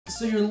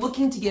So you're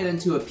looking to get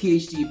into a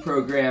PhD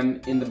program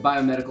in the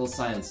biomedical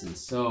sciences,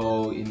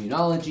 so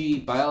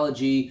immunology,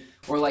 biology,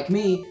 or like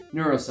me,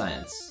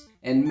 neuroscience.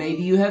 And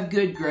maybe you have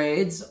good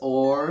grades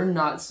or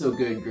not so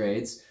good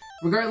grades.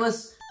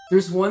 Regardless,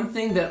 there's one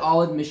thing that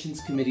all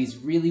admissions committees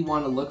really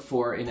want to look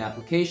for in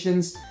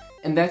applications,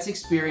 and that's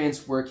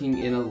experience working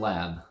in a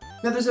lab.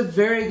 Now there's a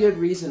very good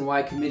reason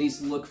why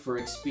committees look for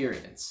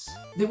experience.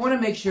 They want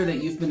to make sure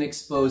that you've been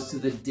exposed to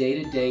the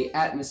day-to-day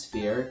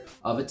atmosphere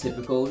of a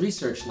typical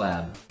research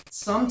lab.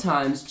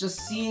 Sometimes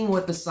just seeing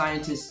what the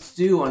scientists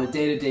do on a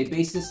day-to-day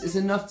basis is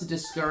enough to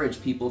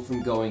discourage people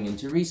from going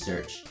into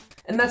research.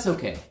 And that's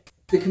okay.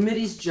 The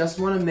committees just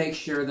want to make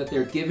sure that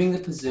they're giving the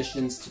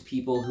positions to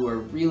people who are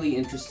really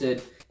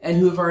interested and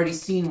who have already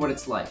seen what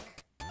it's like.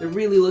 They're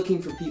really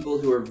looking for people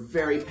who are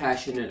very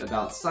passionate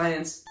about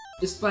science,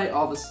 despite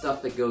all the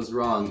stuff that goes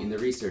wrong in the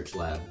research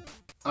lab.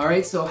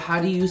 Alright, so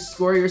how do you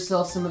score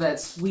yourself some of that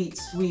sweet,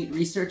 sweet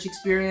research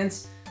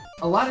experience?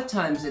 A lot of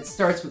times it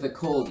starts with a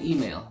cold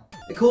email.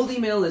 A cold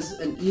email is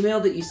an email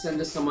that you send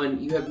to someone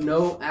you have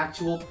no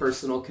actual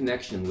personal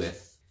connection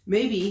with.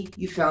 Maybe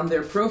you found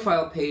their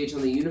profile page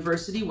on the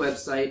university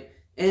website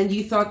and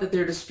you thought that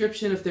their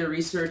description of their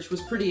research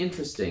was pretty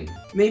interesting.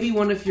 Maybe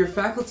one of your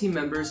faculty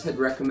members had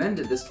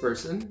recommended this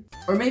person.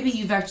 Or maybe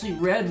you've actually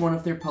read one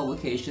of their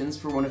publications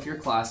for one of your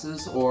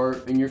classes or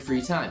in your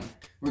free time.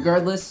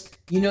 Regardless,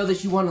 you know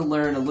that you want to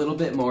learn a little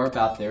bit more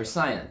about their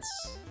science.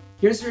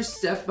 Here's your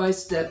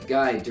step-by-step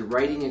guide to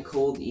writing a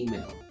cold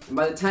email. And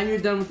by the time you're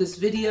done with this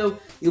video,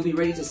 you'll be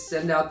ready to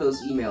send out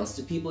those emails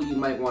to people you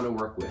might want to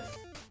work with.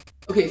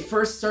 Okay,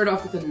 first start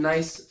off with a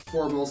nice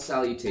formal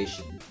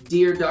salutation.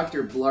 Dear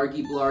Dr.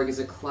 Blargy Blarg is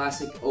a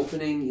classic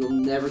opening, you'll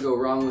never go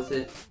wrong with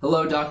it.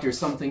 Hello Dr.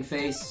 Something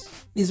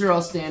Face. These are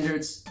all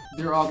standards,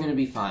 they're all gonna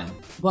be fine.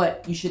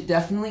 But you should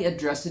definitely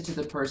address it to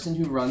the person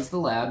who runs the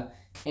lab,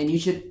 and you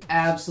should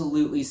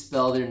absolutely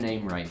spell their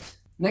name right.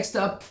 Next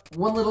up,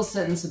 one little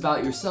sentence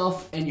about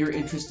yourself and your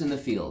interest in the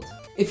field.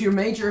 If your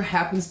major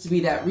happens to be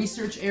that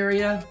research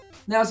area,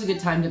 now's a good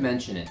time to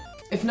mention it.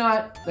 If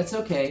not, that's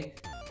okay.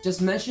 Just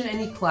mention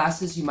any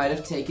classes you might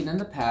have taken in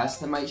the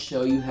past that might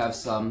show you have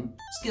some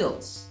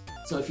skills.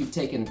 So if you've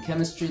taken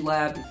chemistry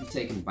lab, if you've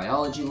taken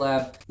biology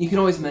lab, you can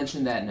always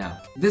mention that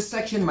now. This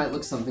section might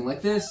look something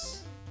like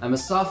this. I'm a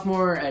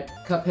sophomore at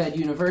Cuphead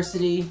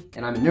University,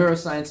 and I'm a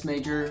neuroscience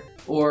major,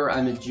 or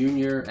I'm a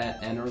junior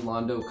at Anne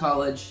Orlando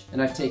College,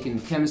 and I've taken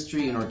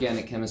chemistry and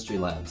organic chemistry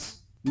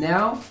labs.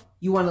 Now,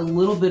 you want a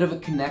little bit of a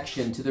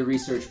connection to the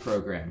research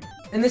program.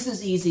 And this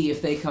is easy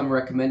if they come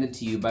recommended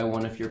to you by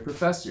one of your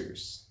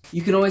professors.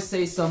 You can always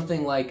say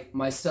something like,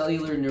 my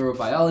cellular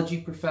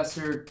neurobiology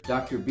professor,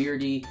 Dr.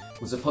 Beardy,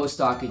 was a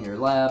postdoc in your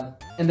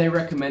lab, and they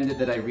recommended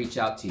that I reach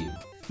out to you.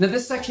 Now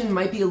this section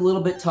might be a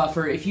little bit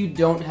tougher if you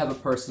don't have a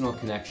personal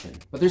connection,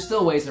 but there's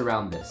still ways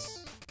around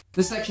this.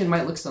 This section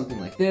might look something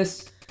like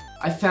this.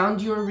 I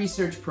found your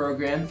research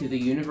program through the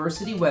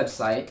university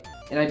website,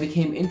 and I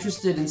became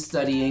interested in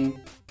studying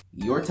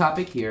your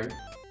topic here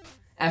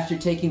after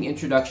taking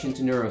Introduction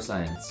to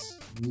Neuroscience.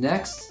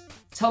 Next,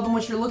 tell them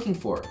what you're looking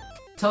for.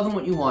 Tell them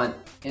what you want,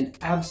 and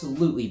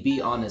absolutely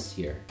be honest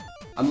here.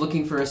 I'm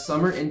looking for a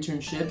summer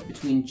internship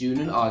between June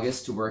and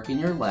August to work in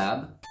your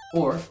lab,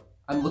 or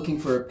I'm looking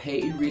for a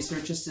paid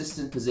research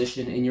assistant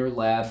position in your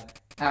lab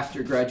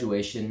after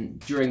graduation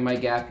during my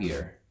gap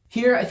year.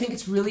 Here, I think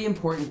it's really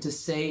important to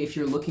say if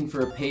you're looking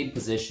for a paid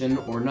position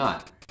or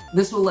not.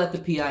 This will let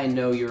the PI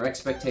know your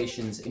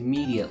expectations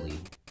immediately.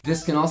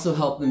 This can also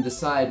help them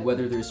decide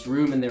whether there's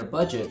room in their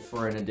budget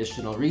for an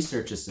additional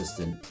research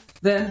assistant.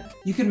 Then,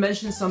 you can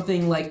mention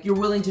something like you're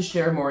willing to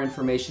share more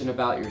information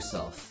about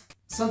yourself.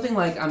 Something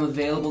like I'm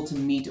available to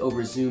meet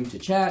over Zoom to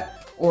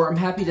chat, or I'm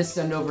happy to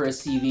send over a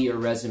CV or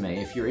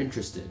resume if you're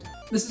interested.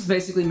 This is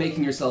basically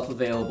making yourself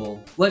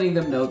available, letting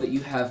them know that you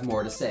have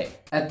more to say.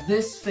 At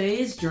this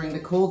phase, during the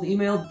cold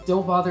email,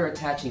 don't bother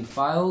attaching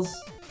files.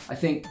 I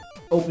think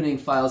opening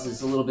files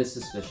is a little bit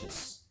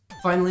suspicious.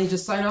 Finally,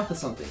 just sign off with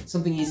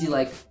something easy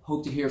like,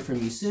 hope to hear from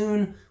you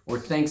soon, or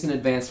thanks in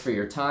advance for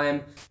your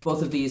time.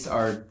 Both of these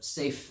are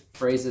safe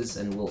phrases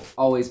and will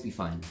always be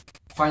fine.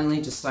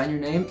 Finally, just sign your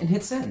name and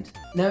hit send.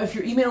 Now, if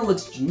your email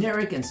looks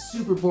generic and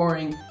super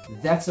boring,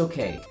 that's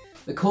okay.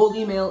 The cold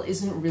email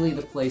isn't really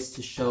the place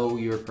to show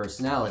your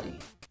personality.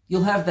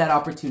 You'll have that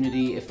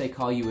opportunity if they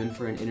call you in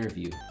for an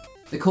interview.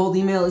 The cold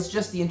email is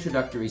just the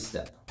introductory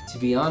step. To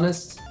be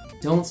honest,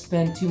 don't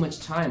spend too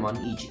much time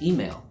on each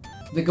email.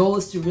 The goal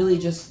is to really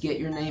just get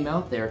your name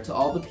out there to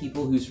all the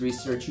people whose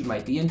research you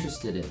might be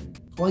interested in.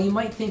 While you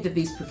might think that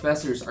these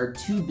professors are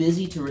too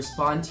busy to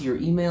respond to your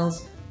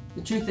emails,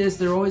 the truth is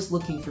they're always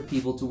looking for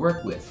people to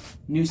work with,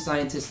 new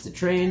scientists to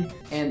train,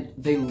 and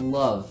they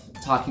love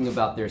talking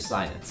about their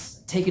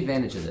science. Take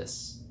advantage of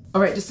this.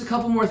 Alright, just a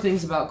couple more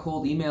things about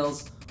cold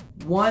emails.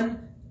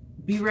 One,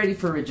 be ready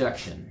for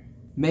rejection.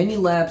 Many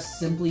labs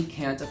simply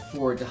can't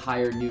afford to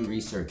hire new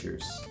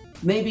researchers.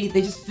 Maybe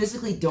they just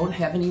physically don't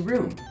have any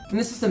room. And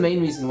this is the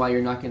main reason why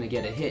you're not going to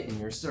get a hit in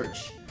your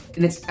search.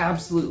 And it's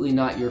absolutely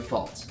not your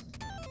fault.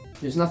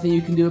 There's nothing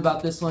you can do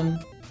about this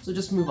one, so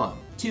just move on.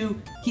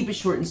 2, keep it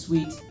short and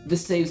sweet.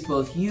 This saves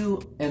both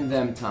you and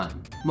them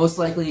time. Most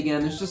likely,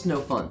 again, there's just no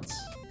funds.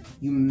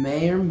 You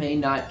may or may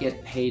not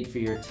get paid for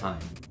your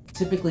time.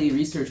 Typically,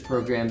 research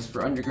programs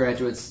for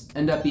undergraduates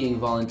end up being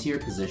volunteer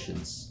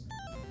positions.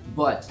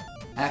 But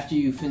after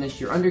you finish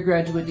your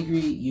undergraduate degree,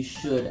 you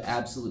should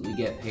absolutely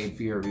get paid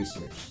for your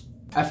research.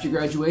 After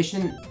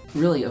graduation,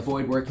 really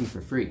avoid working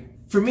for free.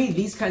 For me,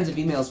 these kinds of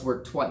emails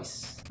work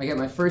twice. I got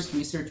my first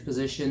research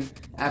position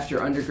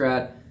after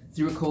undergrad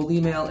through a cold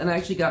email, and I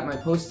actually got my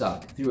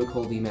postdoc through a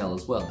cold email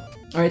as well.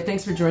 Alright,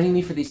 thanks for joining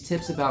me for these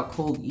tips about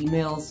cold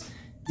emails.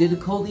 Did a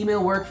cold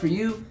email work for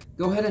you?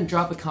 Go ahead and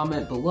drop a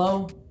comment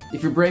below.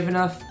 If you're brave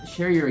enough,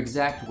 share your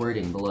exact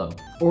wording below.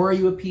 Or are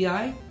you a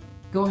PI?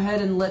 Go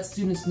ahead and let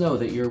students know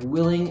that you're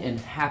willing and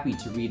happy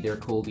to read their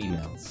cold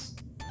emails.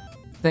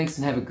 Thanks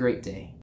and have a great day.